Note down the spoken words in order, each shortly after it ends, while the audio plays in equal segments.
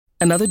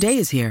Another day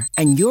is here,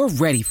 and you're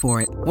ready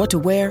for it. What to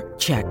wear?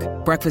 Check.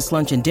 Breakfast,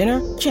 lunch, and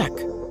dinner? Check.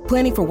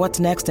 Planning for what's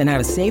next and how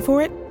to save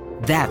for it?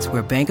 That's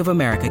where Bank of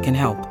America can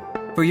help.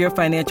 For your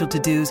financial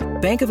to-dos,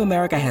 Bank of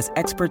America has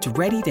experts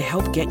ready to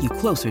help get you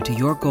closer to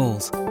your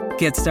goals.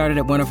 Get started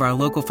at one of our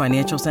local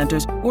financial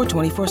centers or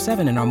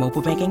 24/7 in our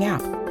mobile banking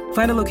app.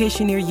 Find a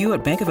location near you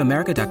at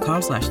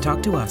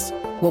bankofamerica.com/talktous.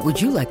 What would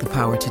you like the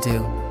power to do?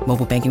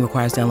 Mobile banking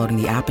requires downloading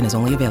the app and is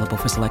only available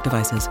for select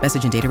devices.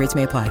 Message and data rates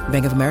may apply.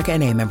 Bank of America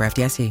N.A., member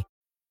FDIC.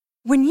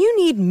 When you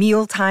need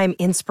mealtime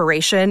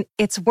inspiration,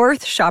 it's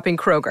worth shopping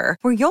Kroger,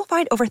 where you'll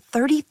find over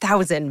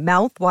 30,000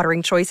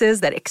 mouth-watering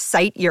choices that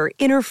excite your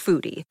inner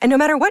foodie. And no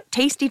matter what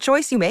tasty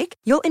choice you make,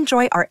 you'll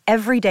enjoy our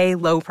everyday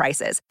low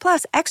prices,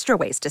 plus extra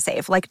ways to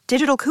save, like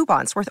digital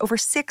coupons worth over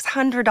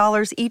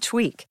 $600 each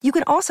week. You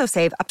can also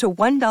save up to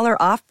 $1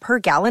 off per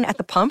gallon at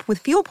the pump with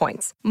fuel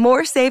points.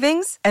 More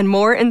savings and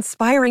more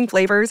inspiring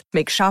flavors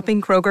make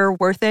shopping Kroger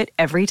worth it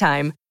every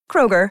time.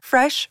 Kroger,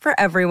 fresh for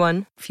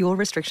everyone. Fuel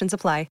restrictions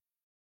apply.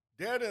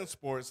 Dead End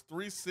Sports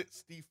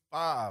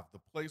 365, the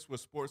place where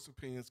sports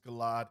opinions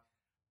collide.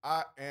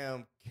 I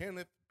am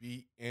Kenneth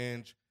B.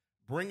 Inge,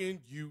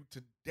 bringing you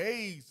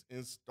today's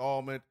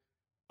installment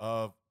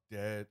of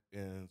Dead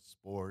End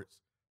Sports.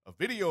 A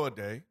video a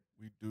day.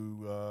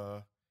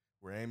 We're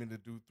aiming to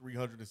do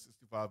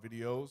 365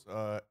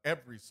 videos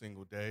every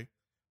single day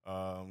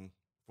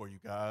for you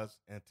guys.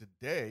 And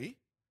today,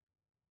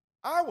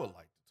 I would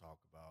like to talk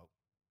about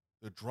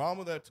the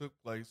drama that took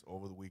place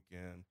over the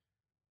weekend.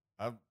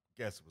 I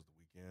guess it was the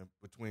weekend,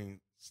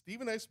 between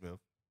Stephen A. Smith,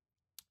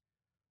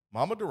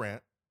 Mama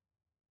Durant,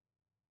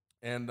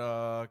 and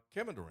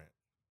Kevin Durant.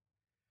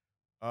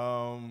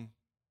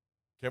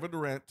 Kevin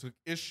Durant took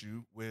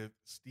issue with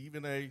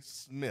Stephen A.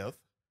 Smith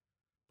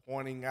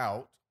pointing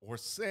out or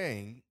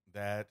saying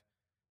that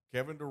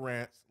Kevin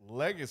Durant's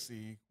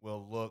legacy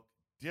will look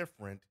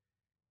different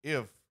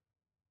if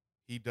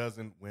he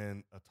doesn't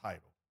win a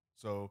title.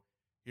 So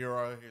here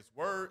are his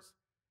words.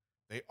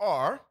 They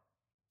are,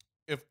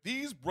 if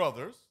these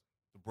brothers,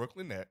 the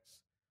Brooklyn Nets,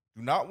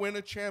 do not win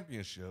a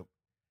championship,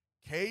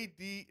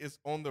 KD is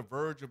on the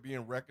verge of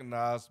being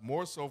recognized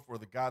more so for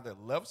the guy that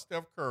left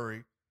Steph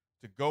Curry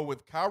to go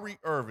with Kyrie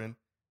Irving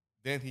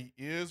than he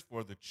is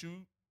for the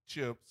 2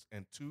 chips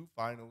and 2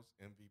 finals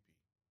MVP.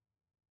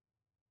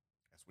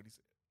 That's what he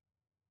said.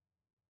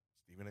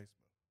 Stephen A.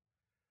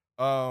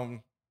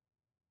 Smith.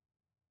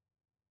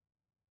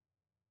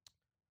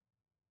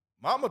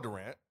 Mama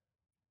Durant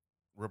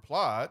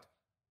replied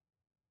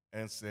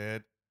and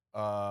said,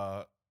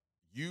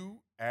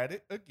 you at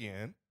it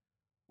again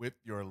with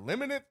your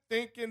limited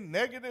thinking,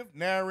 negative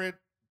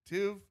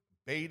narrative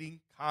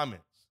baiting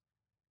comments.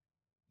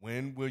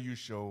 When will you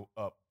show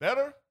up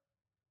better?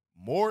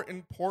 More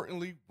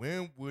importantly,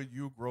 when will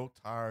you grow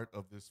tired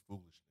of this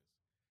foolishness?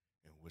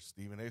 In which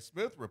Stephen A.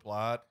 Smith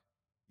replied,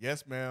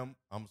 yes, ma'am,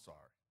 I'm sorry.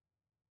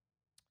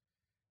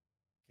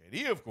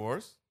 KD, of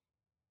course,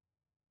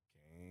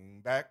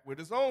 came back with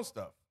his own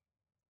stuff.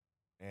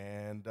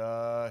 And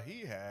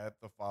he had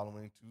the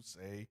following to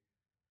say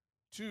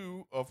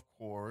to, of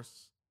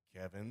course,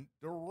 Kevin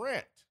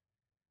Durant.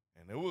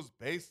 And it was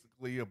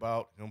basically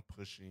about him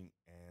pushing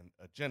an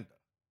agenda.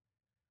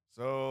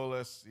 So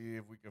let's see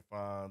if we can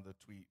find the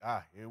tweet.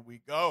 Here we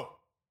go.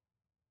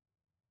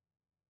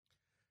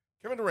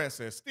 Kevin Durant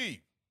says,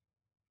 Steve,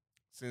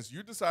 since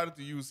you decided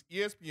to use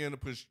ESPN to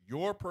push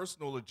your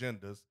personal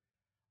agendas,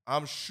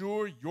 I'm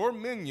sure your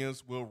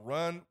minions will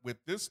run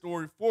with this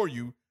story for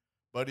you.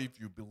 But if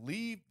you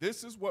believe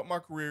this is what my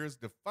career is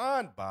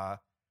defined by,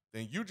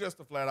 then you just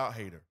a flat-out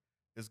hater.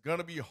 It's going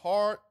to be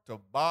hard to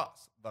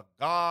box the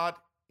God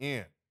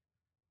in.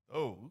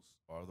 Those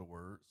are the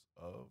words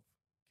of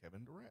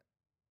Kevin Durant.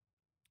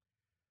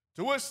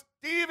 To which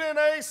Stephen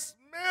A.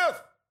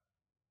 Smith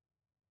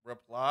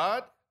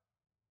replied,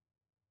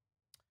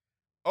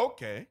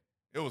 okay.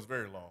 It was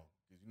very long.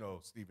 Because you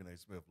know Stephen A.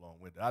 Smith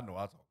long-winded. I know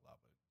I talk a lot,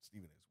 but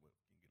Stephen A. Smith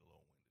can get a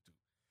little winded too.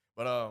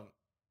 But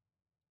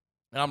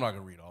and I'm not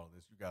going to read all of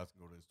this. You guys can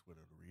go to his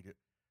Twitter to read it.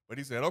 But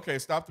he said, okay,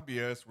 stop the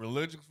BS.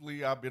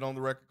 Religiously, I've been on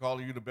the record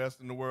calling you the best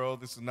in the world.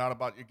 This is not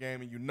about your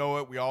game, and you know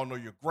it. We all know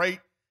you're great,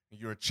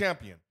 and you're a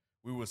champion.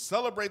 We will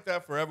celebrate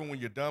that forever when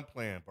you're done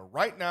playing. But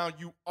right now,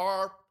 you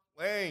are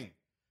playing.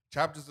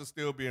 Chapters are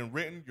still being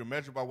written. You're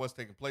measured by what's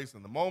taking place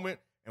in the moment.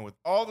 And with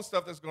all the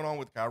stuff that's going on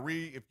with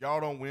Kyrie, if y'all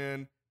don't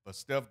win, but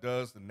Steph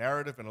does, the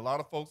narrative in a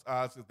lot of folks'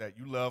 eyes is that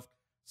you left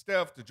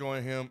Steph to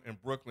join him in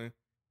Brooklyn.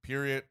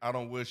 Period. I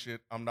don't wish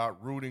it. I'm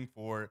not rooting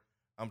for it.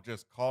 I'm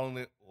just calling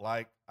it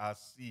like I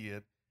see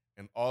it,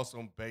 and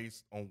also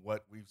based on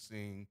what we've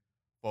seen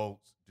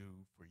folks do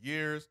for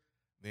years.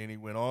 Then he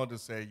went on to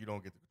say, you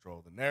don't get to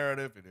control the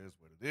narrative. It is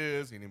what it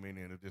is. He didn't mean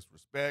any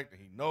disrespect,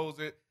 and he knows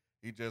it.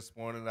 He just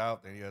pointed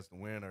out that he has to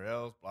win or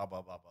else, blah,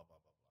 blah, blah, blah, blah,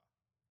 blah,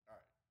 blah. All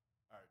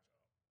right,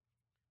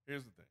 y'all.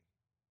 Here's the thing.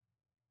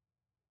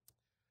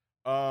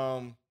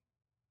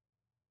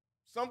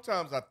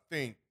 Sometimes I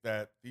think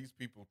that these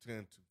people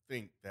tend to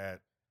think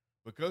that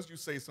because you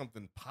say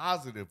something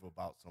positive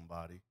about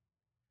somebody,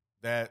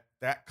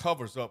 that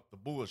covers up the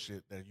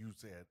bullshit that you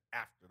said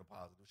after the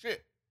positive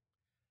shit.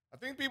 I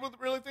think people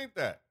really think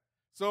that.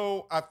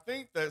 So I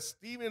think that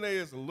Stephen A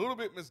is a little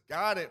bit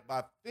misguided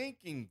by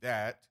thinking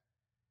that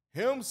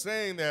him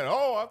saying that,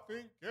 oh, I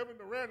think Kevin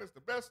Durant is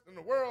the best in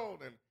the world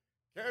and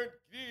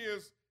he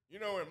is, in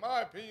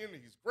my opinion,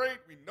 he's great.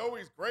 We know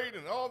he's great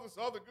and all this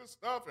other good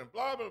stuff and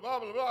blah, blah, blah,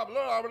 blah, blah,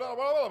 blah, blah, blah,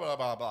 blah, blah,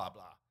 blah, blah,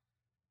 blah.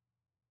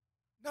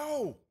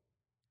 No.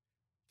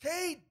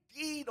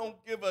 KD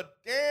don't give a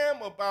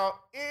damn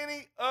about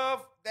any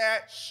of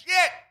that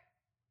shit.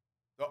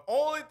 The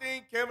only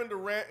thing Kevin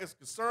Durant is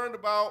concerned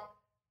about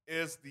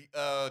is the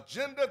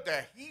agenda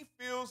that he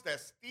feels that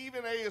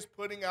Stephen A is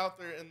putting out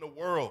there in the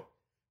world.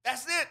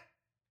 That's it.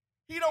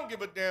 He don't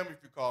give a damn if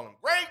you call him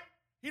great.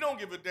 He don't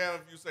give a damn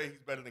if you say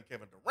he's better than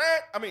Kevin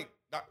Durant. I mean,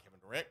 not Kevin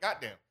Durant,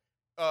 goddamn.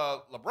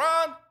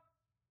 LeBron,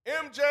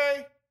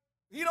 MJ,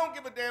 he don't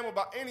give a damn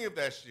about any of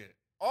that shit.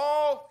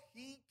 All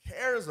he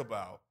cares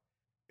about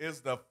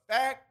is the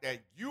fact that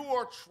you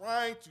are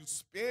trying to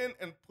spin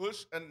and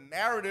push a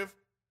narrative,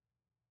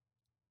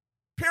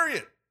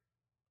 period,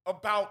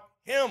 about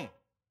him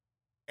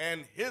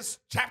and his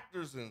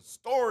chapters and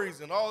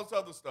stories and all this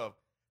other stuff.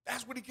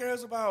 That's what he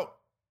cares about.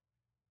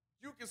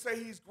 You can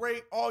say he's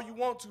great all you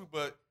want to,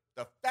 but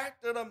the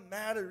fact of the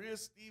matter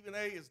is, Stephen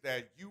A, is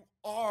that you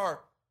are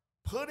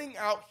putting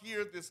out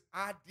here this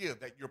idea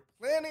that you're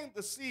planting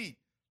the seed.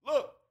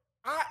 Look,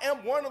 I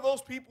am one of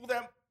those people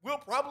that will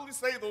probably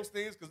say those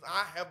things because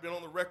I have been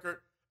on the record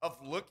of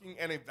looking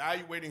and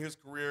evaluating his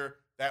career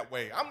that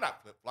way. I'm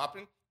not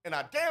flip-flopping, and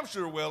I damn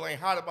sure well ain't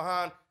hiding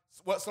behind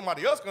what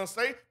somebody else going to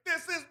say.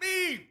 This is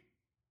me.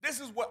 This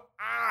is what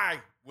I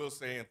will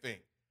say and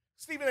think.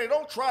 Stephen A,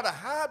 don't try to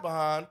hide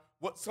behind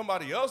what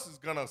somebody else is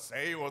going to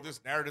say or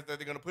this narrative that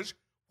they're going to push.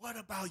 What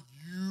about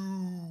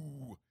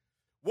you?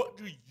 What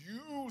do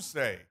you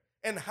say?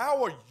 And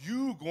how are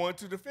you going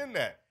to defend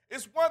that?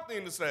 It's one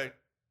thing to say,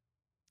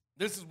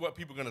 this is what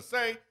people are going to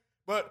say,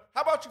 but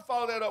how about you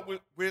follow that up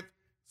with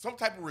some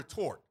type of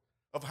retort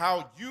of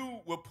how you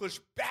will push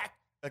back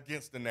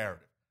against the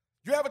narrative?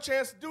 You have a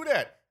chance to do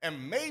that,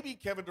 and maybe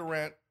Kevin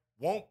Durant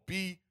won't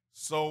be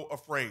so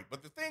afraid.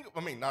 But the thing,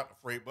 not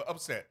afraid, but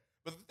upset.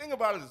 But the thing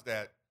about it is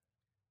that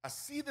I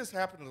see this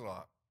happening a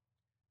lot.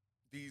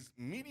 These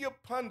media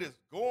pundits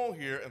go on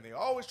here, and they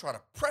always try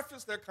to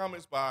preface their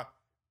comments by,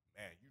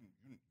 man,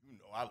 you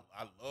know,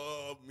 I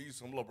love me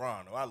some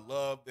LeBron, or I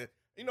love that.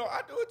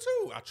 I do it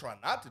too. I try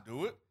not to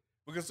do it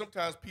because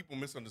sometimes people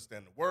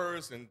misunderstand the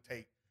words and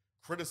take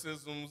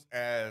criticisms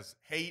as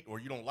hate or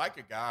you don't like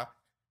a guy,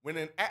 when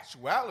in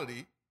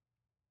actuality,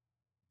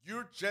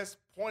 you're just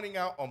pointing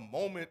out a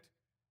moment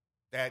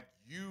that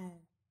you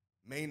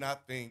may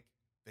not think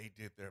they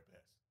did their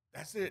best.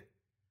 That's it.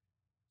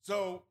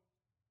 So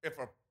if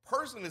a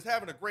person is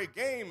having a great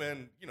game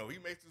and, he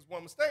makes this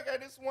one mistake,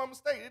 this is one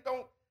mistake. It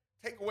don't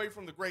take away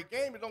from the great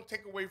game. It don't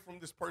take away from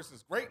this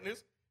person's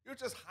greatness. You're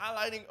just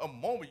highlighting a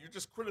moment. You're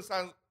just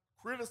criticizing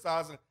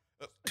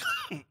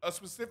a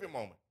specific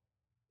moment.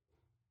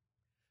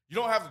 You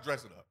don't have to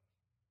dress it up.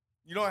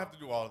 You don't have to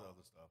do all the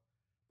other stuff.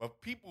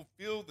 But people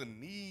feel the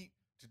need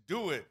to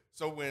do it.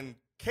 So when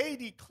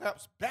KD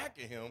claps back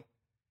at him,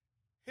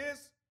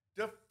 his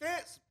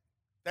defense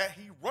that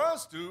he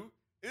runs to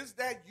is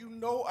that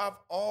I've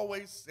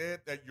always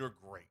said that you're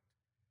great.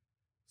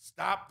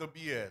 Stop the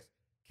BS.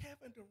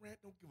 Kevin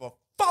Durant don't give a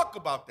fuck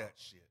about that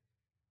shit.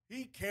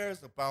 He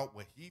cares about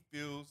what he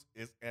feels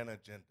is an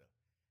agenda.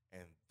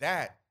 And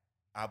that,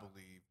 I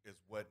believe, is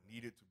what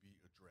needed to be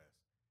addressed.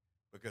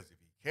 Because if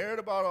he cared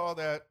about all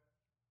that,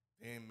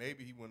 then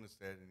maybe he wouldn't have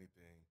said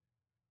anything.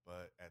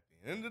 But at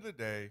the end of the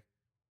day,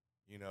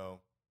 you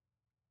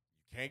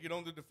can't get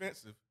on the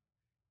defensive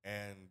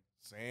and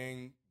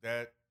saying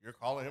that you're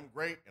calling him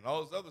great and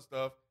all this other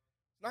stuff.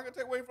 It's not going to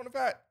take away from the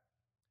fact.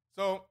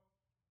 So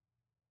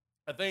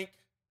I think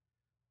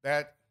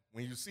that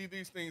when you see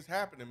these things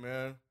happening,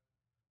 man,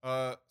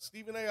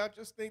 Stephen A, I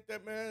just think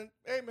that, man,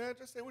 hey, man,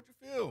 just say what you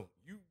feel.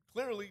 You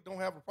clearly don't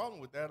have a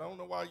problem with that. I don't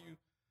know why you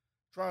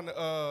trying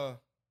to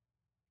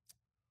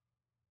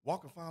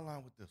walk a fine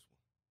line with this one.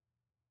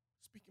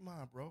 Speak your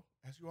mind, bro,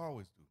 as you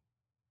always do.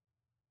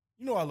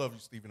 I love you,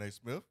 Stephen A.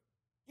 Smith.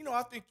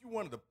 I think you're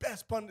one of the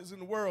best pundits in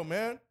the world,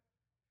 man.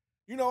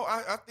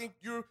 I think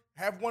you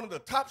have one of the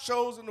top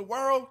shows in the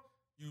world.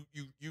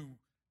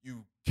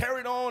 You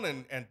carried on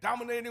and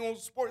dominating on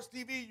sports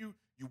TV. You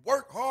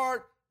work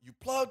hard. You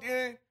plugged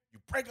in. You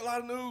break a lot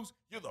of news.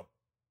 You're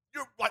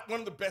like one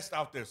of the best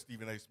out there,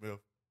 Stephen A. Smith.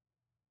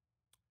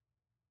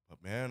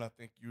 But, man, I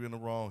think you're in the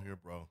wrong here,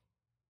 bro.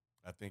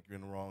 I think you're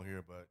in the wrong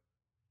here, but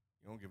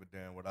you don't give a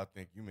damn what I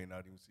think. You may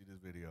not even see this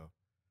video.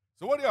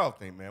 So what do y'all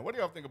think, man? What do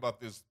y'all think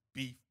about this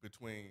beef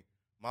between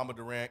Mama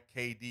Durant,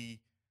 KD,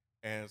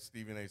 and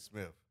Stephen A.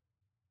 Smith?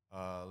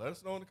 Let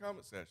us know in the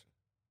comment section.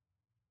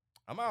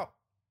 I'm out.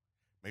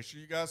 Make sure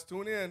you guys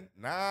tune in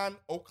 9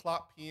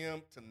 o'clock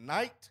p.m.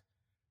 tonight.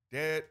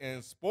 Dead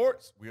in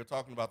Sports. We are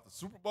talking about the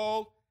Super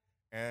Bowl,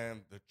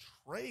 and the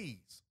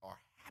trades are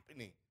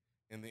happening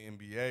in the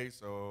NBA.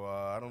 So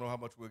I don't know how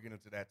much we'll get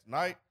into that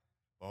tonight,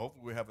 But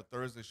hopefully we have a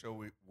Thursday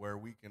show where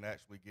we can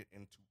actually get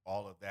into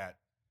all of that.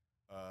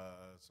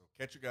 So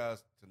catch you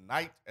guys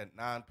tonight at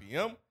 9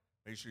 p.m.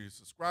 Make sure you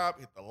subscribe,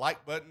 hit the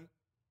like button,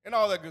 and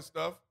all that good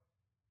stuff.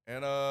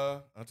 And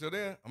until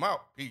then, I'm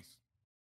out. Peace.